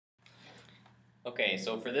Okay,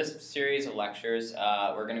 so for this series of lectures,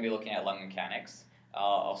 we're going to be looking at lung mechanics.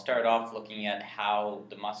 I'll start off looking at how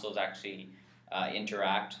the muscles actually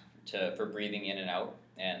interact for breathing in and out,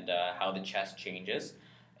 and how the chest changes.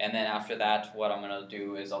 And then after that, what I'm going to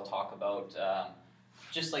do is I'll talk about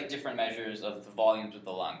just like different measures of the volumes of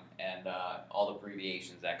the lung and all the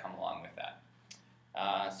abbreviations that come along with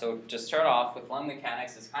that. So to start off with lung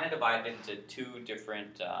mechanics, it's kind of divided into two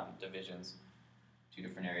different divisions, two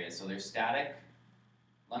different areas. So there's static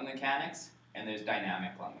lung mechanics, and there's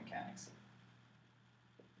dynamic lung mechanics.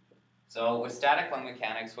 So with static lung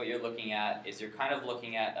mechanics, what you're looking at is you're kind of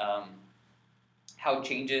looking at how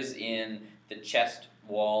changes in the chest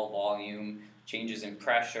wall volume, changes in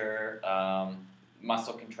pressure,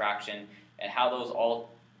 muscle contraction, and how those all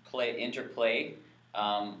interplay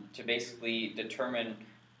to basically determine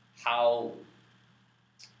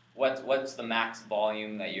what's the max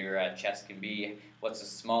volume that your chest can be, what's the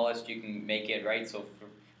smallest you can make it, right? So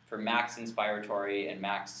for max inspiratory and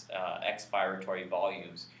max expiratory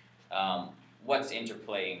volumes, what's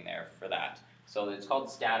interplaying there for that? So it's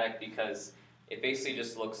called static because it basically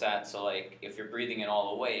just looks at, so like if you're breathing in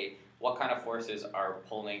all the way, what kind of forces are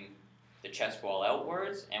pulling the chest wall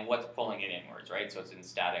outwards and what's pulling it inwards, right? So it's in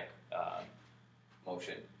static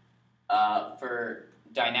motion. For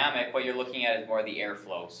dynamic, what you're looking at is more the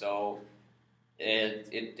airflow. So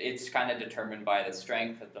it's kind of determined by the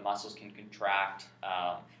strength that the muscles can contract,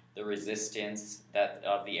 the resistance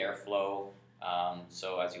of the airflow.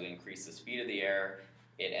 So as you increase the speed of the air,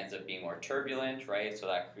 it ends up being more turbulent, right? So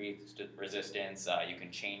that creates resistance. You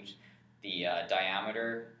can change the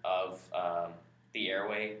diameter of the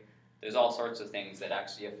airway. There's all sorts of things that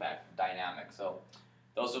actually affect dynamic. So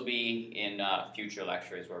those will be in future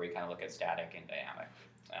lectures where we kind of look at static and dynamic.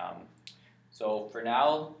 So for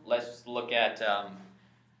now, let's look at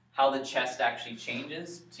how the chest actually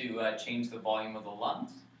changes to change the volume of the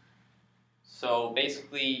lungs. So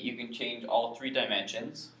basically, you can change all three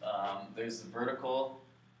dimensions. There's the vertical,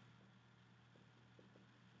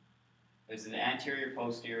 there's an anterior,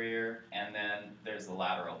 posterior, and then there's the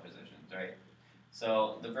lateral positions, right?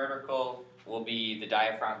 So the vertical will be the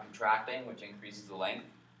diaphragm contracting, which increases the length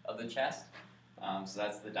of the chest. So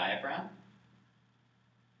that's the diaphragm.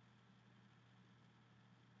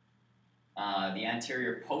 The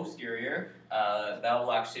anterior posterior, that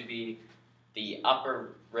will actually be the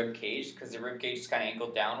upper rib cage, because the rib cage is kind of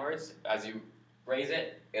angled downwards. As you raise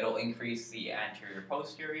it, it'll increase the anterior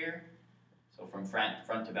posterior. So from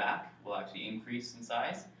front to back will actually increase in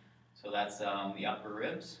size. So that's the upper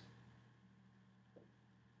ribs.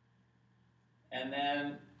 And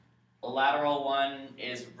then the lateral one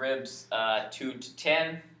is ribs 2 to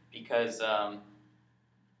 10, because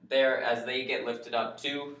as they get lifted up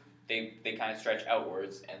too, they kind of stretch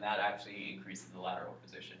outwards, and that actually increases the lateral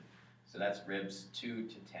position. So that's ribs 2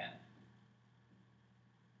 to 10.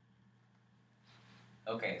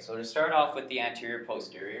 Okay, so to start off with the anterior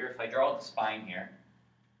posterior, if I draw the spine here,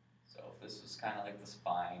 so if this was kind of like the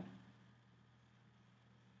spine,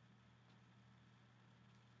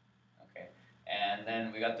 okay, and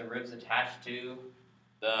then we got the ribs attached to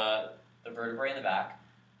the vertebrae in the back,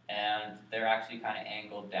 and they're actually kind of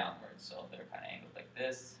angled downwards, so they're kind of angled like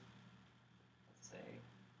this. Let's say.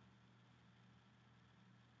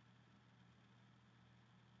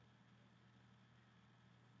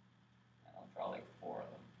 I'll draw like 4 of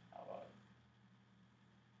them. How about it?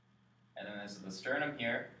 And then this is the sternum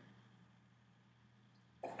here.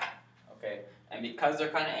 Okay, and because they're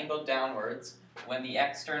kind of angled downwards, when the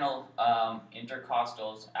external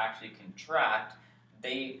intercostals actually contract,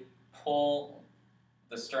 they pull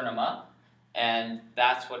the sternum up, and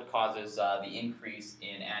that's what causes the increase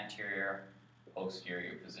in anterior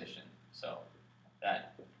posterior position. So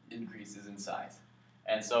that increases in size.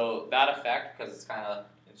 And so that effect, because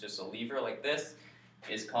it's just a lever like this,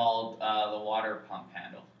 is called the water pump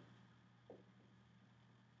handle.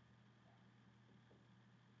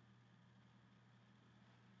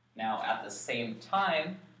 Now at the same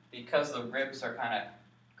time, because the ribs are kind of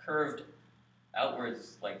curved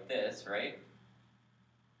outwards like this, right?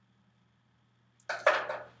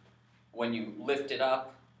 When you lift it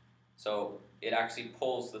up, so it actually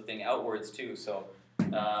pulls the thing outwards too. So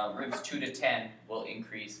ribs 2 to 10 will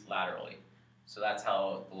increase laterally. So that's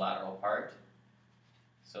how the lateral part.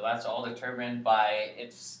 So that's all determined by,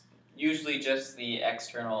 it's usually just the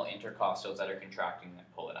external intercostals that are contracting and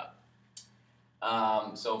pull it up.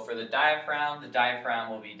 So for the diaphragm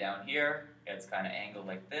will be down here. It's kind of angled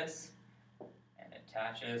like this, and it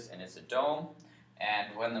attaches, and it's a dome.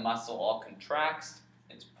 And when the muscle all contracts,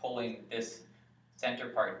 it's pulling this center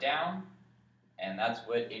part down, and that's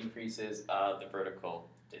what increases the vertical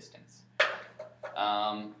distance.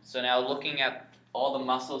 So now looking at all the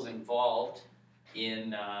muscles involved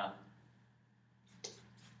in,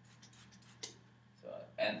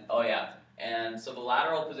 and so the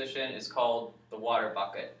lateral position is called the water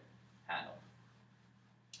bucket handle.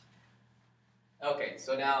 Okay,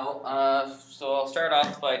 so now, so I'll start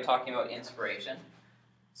off by talking about inspiration.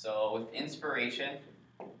 So with inspiration,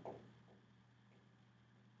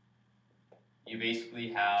 you basically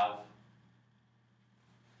have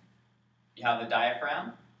the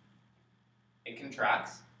diaphragm. It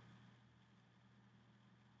contracts.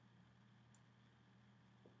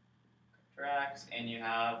 And you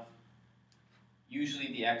have usually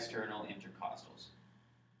the external intercostals.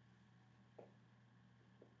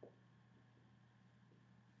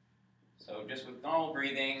 So just with normal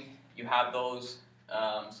breathing, you have those.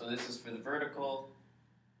 So this is for the vertical,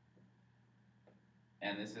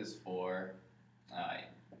 and this is for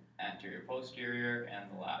anterior, posterior, and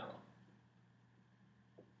the lateral.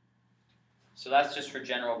 So that's just for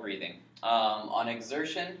general breathing. On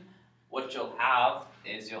exertion, what you'll have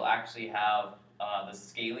is you'll actually have the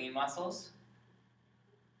scalene muscles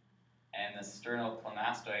and the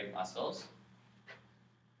sternocleidomastoid muscles.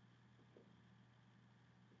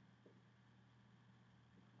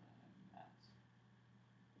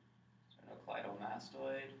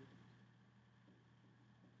 Sternocleidomastoid.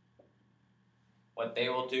 What they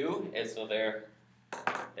will do is, so they're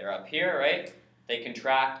up here, right? They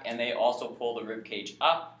contract and they also pull the rib cage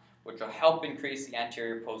up, which will help increase the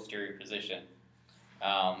anterior-posterior position.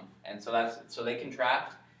 And so they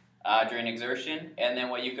contract during exertion. And then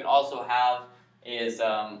what you can also have is,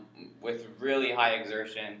 with really high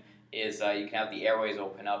exertion, is you can have the airways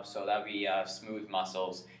open up. So that would be smooth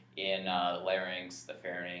muscles in the larynx, the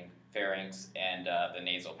pharynx, and the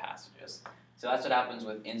nasal passages. So that's what happens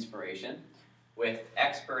with inspiration. With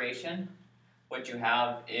expiration, what you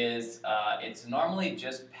have is, it's normally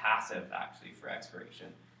just passive, actually, for expiration.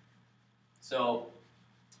 So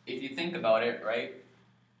if you think about it, right,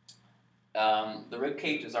 the rib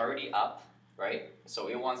cage is already up, right, so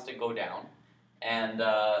it wants to go down, and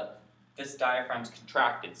this diaphragm's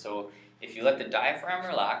contracted. So if you let the diaphragm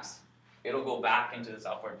relax, it'll go back into this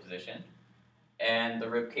upward position, and the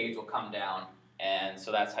rib cage will come down, and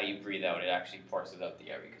so that's how you breathe out. It actually forces out the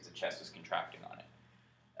air because the chest is contracting on it.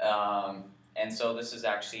 And so this is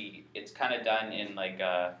actually, it's kind of done in like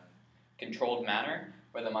a controlled manner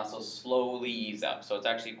where the muscles slowly ease up. So it's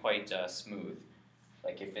actually quite smooth.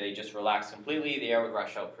 Like if they just relax completely, the air would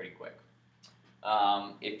rush out pretty quick.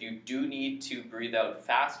 If you do need to breathe out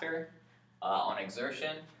faster on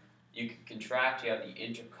exertion, you can contract. You have the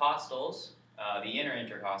intercostals, the inner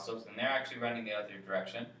intercostals, and they're actually running the other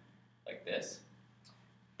direction, like this.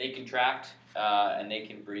 They contract and they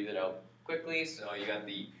can breathe it out quickly. So you got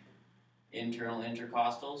the internal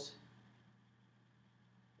intercostals.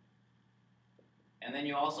 And then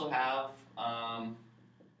you also have,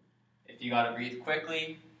 if you got to breathe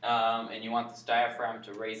quickly and you want this diaphragm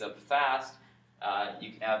to raise up fast,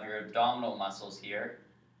 you can have your abdominal muscles here.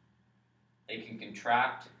 They can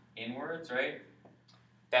contract inwards, right?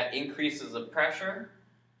 That increases the pressure,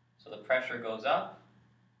 so the pressure goes up,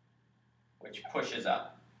 which pushes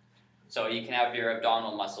up. So you can have your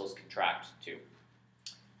abdominal muscles contract too.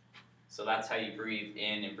 So that's how you breathe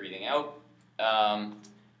in and breathing out.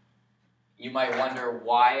 You might wonder,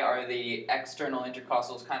 why are the external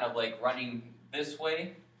intercostals kind of like running this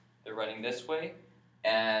way? They're running this way,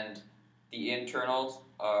 and the internals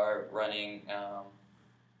are running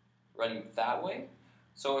that way.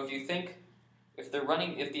 So if you think, if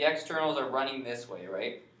the externals are running this way,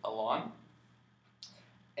 right, along,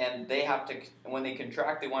 and they have to, when they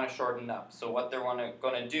contract, they want to shorten up. So what they're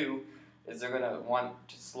going to do is they're going to want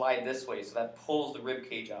to slide this way, so that pulls the rib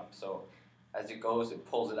cage up. So as it goes, it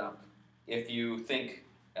pulls it up. If you think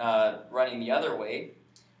running the other way,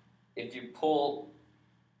 if you pull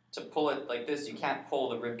it like this, you can't pull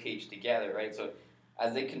the rib cage together, right? So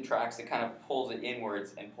as it contracts, it kind of pulls it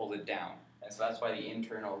inwards and pulls it down. And so that's why the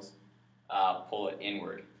internals pull it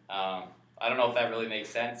inward. I don't know if that really makes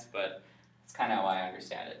sense, but it's kind of how I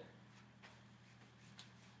understand it.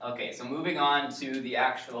 Okay, so moving on to the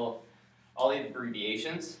actual, all the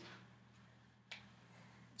abbreviations.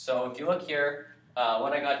 So if you look here,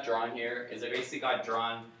 what I got drawn here is I basically got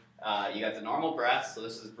drawn, you got the normal breath, so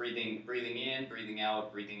this is breathing in, breathing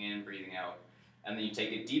out, breathing in, breathing out. And then you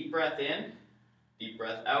take a deep breath in, deep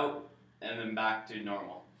breath out, and then back to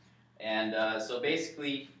normal. And so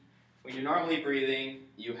basically, when you're normally breathing,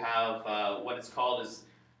 you have what it's called is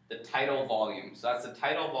the tidal volume. So that's the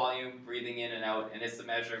tidal volume, breathing in and out, and it's the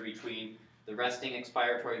measure between the resting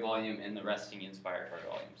expiratory volume and the resting inspiratory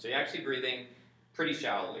volume. So you're actually breathing pretty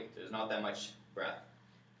shallowly. There's not that much breath.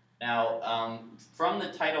 Now, from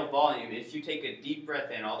the tidal volume, if you take a deep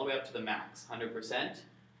breath in all the way up to the max, 100%,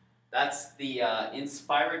 that's the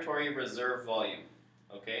inspiratory reserve volume,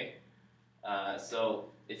 okay? So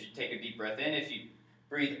if you take a deep breath in, if you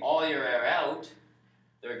breathe all your air out,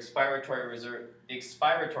 the expiratory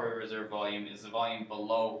reserve volume is the volume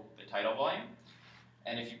below the tidal volume.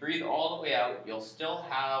 And if you breathe all the way out, you'll still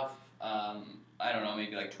have, I don't know,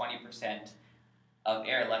 maybe like 20% of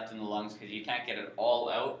air left in the lungs because you can't get it all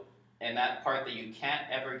out. And that part that you can't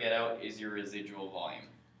ever get out is your residual volume.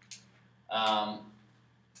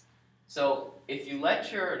 So if you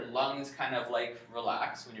let your lungs kind of like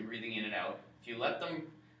relax when you're breathing in and out, if you let them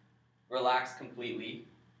relax completely,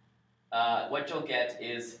 what you'll get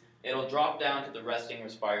is it'll drop down to the resting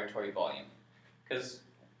respiratory volume. Because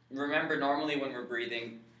remember, normally when we're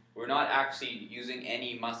breathing, we're not actually using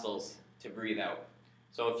any muscles to breathe out.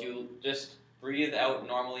 So if you just breathe out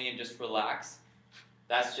normally and just relax,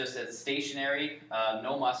 that's just it's stationary,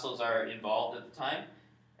 no muscles are involved at the time,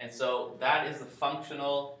 and so that is the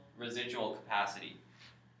functional residual capacity.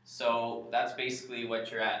 So that's basically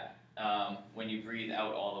what you're at when you breathe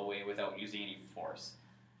out all the way without using any force.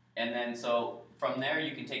 And then so from there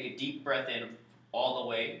you can take a deep breath in all the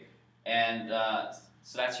way, and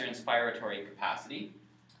so that's your inspiratory capacity.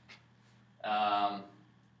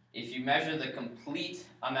 If you measure the complete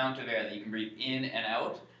amount of air that you can breathe in and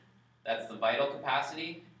out, that's the vital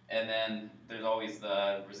capacity, and then there's always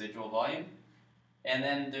the residual volume, and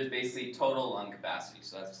then there's basically total lung capacity,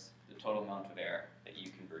 so that's the total amount of air that you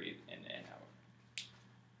can breathe in and out.